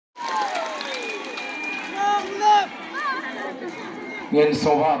ngin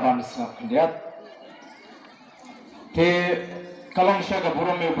soba ban snap liat te kalong sha ka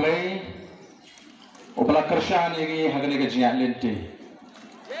buram me play obla karshan yegi hagane ga jiya lenti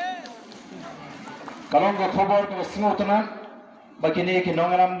kalong ga khobor ka snutna bagine ki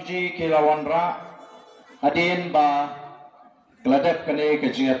nongaram ji ke lawanra adin ba gladep kane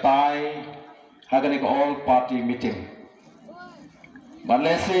ka jiya tai hagane ka all party meeting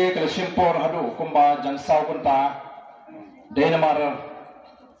Malaysia kalau simpor hadu kumba jansau kunta Denmar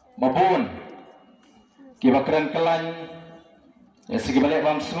mabun kibakran kelan ya segi balik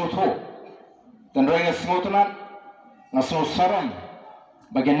bang snuthu dan roeng snuthunan ngasu saram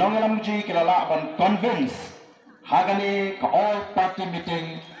bagi nongalam ji kilala ban convince hagani ka all party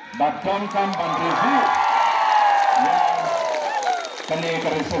meeting but don't come ban review kane ka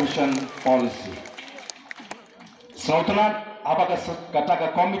resolution policy snuthunan apakah kata ke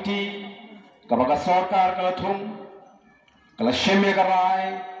komiti apakah sarkar kalau thum kalau sheme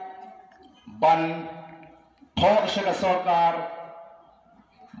karai ban thok shaka sarkar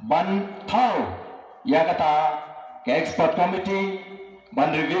ban thau ya kata ke expert committee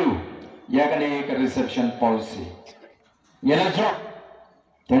ban review ya kane ke reception policy yela job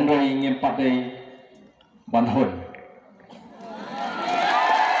tendro ingin padai ban hun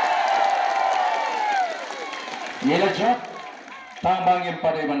yela job tambang yang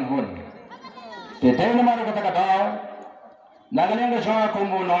pada banhun. Teteh nama ada kata kata, nagaling ke jang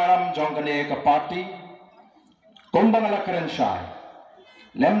kumbu noram jang kene ke parti, kumbang ala keren syai,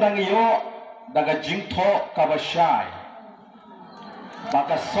 lemdang iyo daga jing tho kabasyai,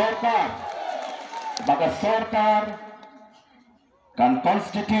 baka sarkar kan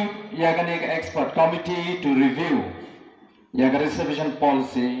constitute ya kene ke expert committee to review ya ke reservation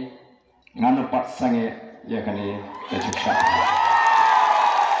policy nganu pat sange ya kene ke jiksa.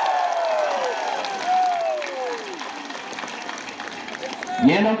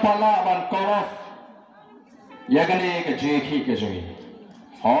 Yenang pala ban korof ya gane ke jeki ke jogi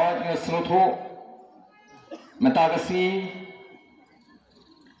hoj nge snuthu metagasi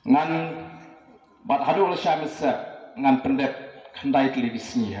ngan bat hadu le sha misa ngan pendep khandai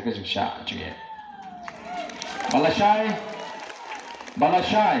televisi ha ke jiksha jige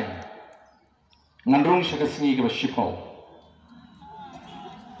balasai ngan rung sha ke singi ke shipo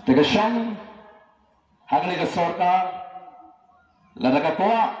te shang hagne ke sarkar lada ka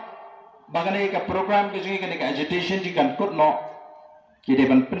koa bagane ka program ke jingi ka agitation ji kan kut no ki de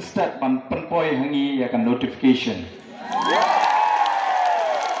ban pinstat ban penpoi hangi ya kan notification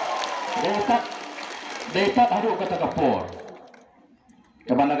data hadu kata ka por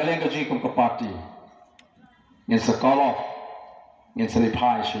ka ban nagaleng ka ji kum ka party ngin sa call off ngin sa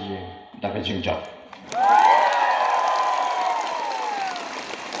lipai shi ye da ka jing job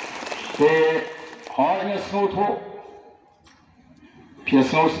te ho nya smuthu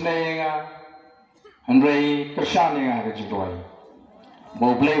Piasnos nenga, Henry Kershanenga kejidoi,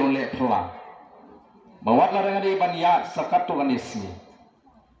 bau play oleh pelan, bawa larang di bania sakatu kanisni,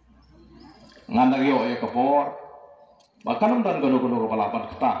 ngandang yo ya kapor, bahkan umdan ganu kepalapan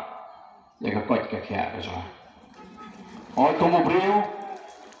kita, ya kekot kekia kecoa. Oh kamu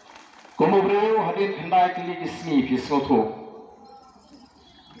beriu hadin kendai kili kisni piasnotu,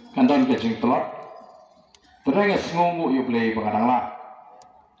 kandan kejing telot, terang sengungu yo play pengadang lah.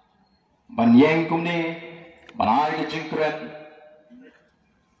 Ban yang kumni banai ke jingkren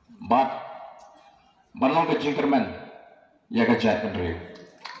bat banong ke jingkermen ya ke jat kendri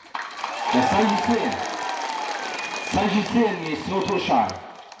ya sajisen ni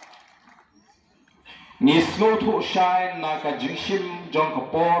snothu shai na ka jingshim jong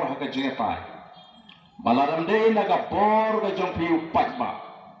kapor ha ka jingepai balaram de na ka por ka jong piu patba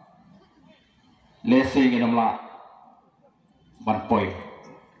lesing inamla ban poi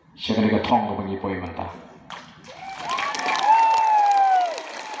Siapa yang ketong ke bagi poi mentah.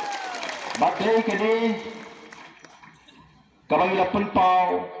 Badai kini, kalau kita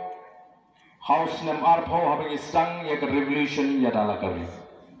penpau, house nem arpo habis istang ya ke revolution ya dalam kali.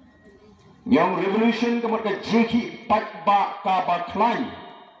 Yang revolution kemudian ke jeki pat ba ka ba klai,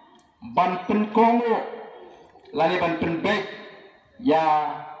 ban penkongo, lani ban penbek ya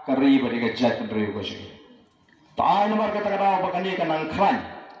keri beri ke jat penderi ke sini. Tak nomor kata-kata bakal ni kenang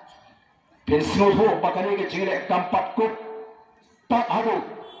klai. Pensnuhu bakani ke jingle kampat kut tak hadu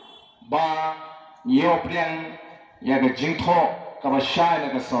ba nyo priang ya ke jingtho ka ba shai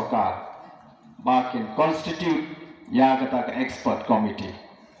na ke sarkar ba kin constitute ya kata ke expert committee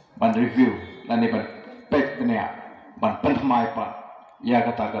ban review lani ban pek nia ban pentmai pa ya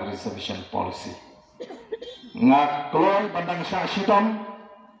kata ke reservation policy ngak kloi bandang sang sitom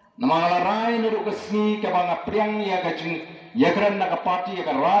Namangala rai nuruk kesni ke banga priang ya ke jing ya keren nak parti ya ke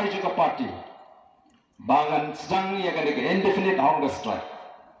rai juga parti. Bangan sedang ya ke indefinite hunger strike.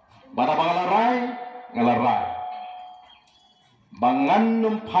 Bada bangala rai ngala rai. Bangan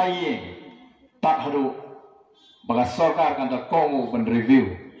numpai tak haru baga sarkar kan tak kongu ben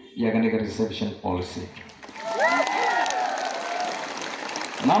review ya kan ke reservation policy.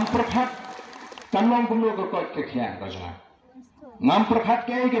 Nam perhat kanong kumlo ko ke khyang ko jang. Nam perhat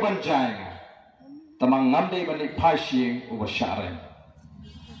ke ban jai. Tamang ngam dei ban phashi uba sharen.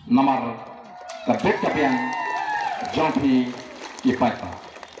 Namar ka bet ka pian jongpi ki paipa.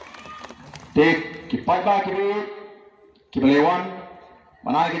 Tek ki paipa ki belewan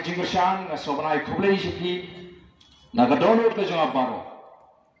banai ke jingershan na so banai khublei shiki na ga download ke jang baro.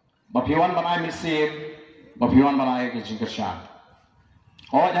 Bapiwan banai misir bapiwan banai ke jingershan.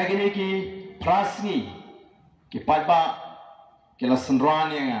 Oh jadi ni ki prasni ki paipa ki la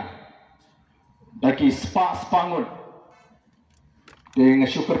senran yang bagi spangut dengan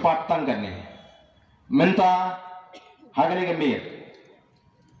syukur patang kan ni minta hagani ke mir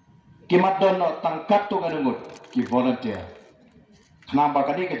ki madon tangkat tu kan ngut ki volunteer kenapa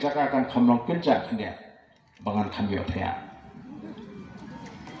kali ke jaga kan khamlong kenja khnya bangan khamyo thaya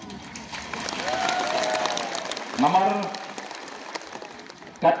namar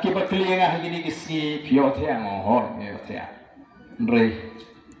kat ki bakli nga hagini ki si pyo thaya ngor me thaya ndrei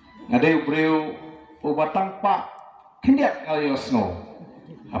ngade breu ubatang pa kindiat ayo snow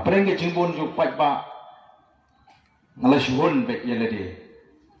apreng ke jimbon ju paipa ngalashun be yelede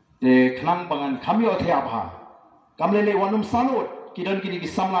te khnang bangan khamyo thaya bha kamlele wanum sanut kidan kini ki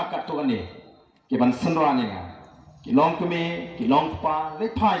samla kat to ane ki ban sanra ni nga ki long kume ki long pa le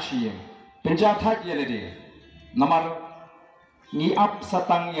phai shi penja that yelede namar ni up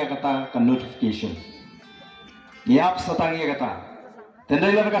satang ya kata kan notification ni up satang ya kata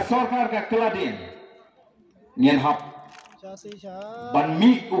tendai la ka sarkar ka keladin ngen hap ban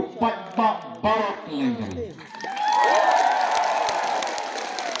mi upat ba barat lengkari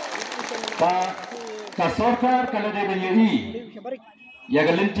ka sarkar kalade banyai ya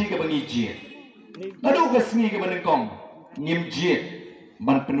galinti ke bangi jie adu gasmi ke banengkong ngim jie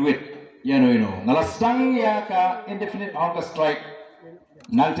ban penwit ya no ngalasang ya ka indefinite hunger strike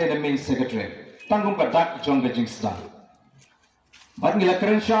nalte the main secretary tanggung ka dak jong ke jingstan bat ngila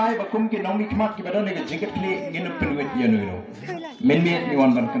keren syai bakum ki nong nikmat ki badon ke jingkat kli ngin penwit ya no men ni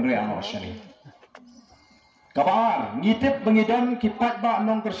wan ban kenre ano shani kabar ngitip bangidon ki pat ba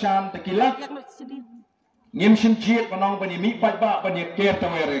nong kersyam tekilak ngim shin jiet banong bani mi pat ba bani ker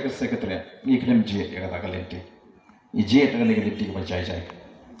tawere ke secretary ni klem jiet ya kata kalenti i jiet kali ke liti ba jai jai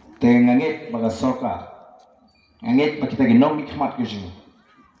tengangit baga soka ngangit ba kita ginong nikmat ke jing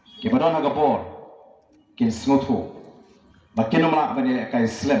ke badon aga bor kin snothu ba kinomla ba ni ka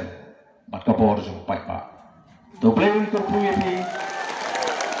islam ba ka bor jung pai ba to brain ko pu yepi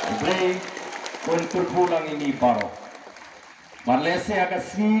brain kon ko pu lang ini baro Malaysia aga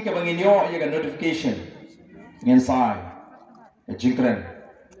sni ke banginyo ya ga notification ngin sai jingkren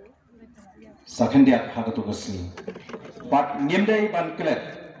sakhendiat hagatu gasni bat ngimdei ban klet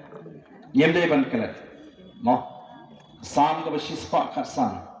ngimdei ban klet mo sam ka basispa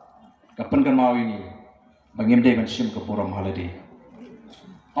khatsan kapan kan mau ini bangimdei ban sim ka puram haladi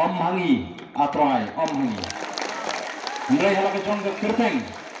om hangi atrai om hangi ndrai hala ka jong ka kirteng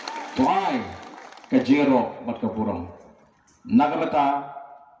tuai ka jero bat ka puram nagabata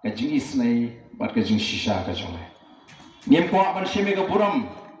ka jingis nei bat ka jing shisha ka jong ngim ko ban sim ka puram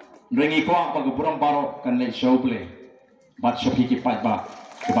rengi ko ba ka puram baro kan le shoble bat shopi ki pat ba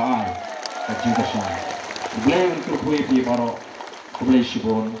ke bai ka jing ka sha blay untuk hui pi baro kublai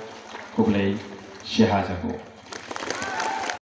shibon kublai shihajago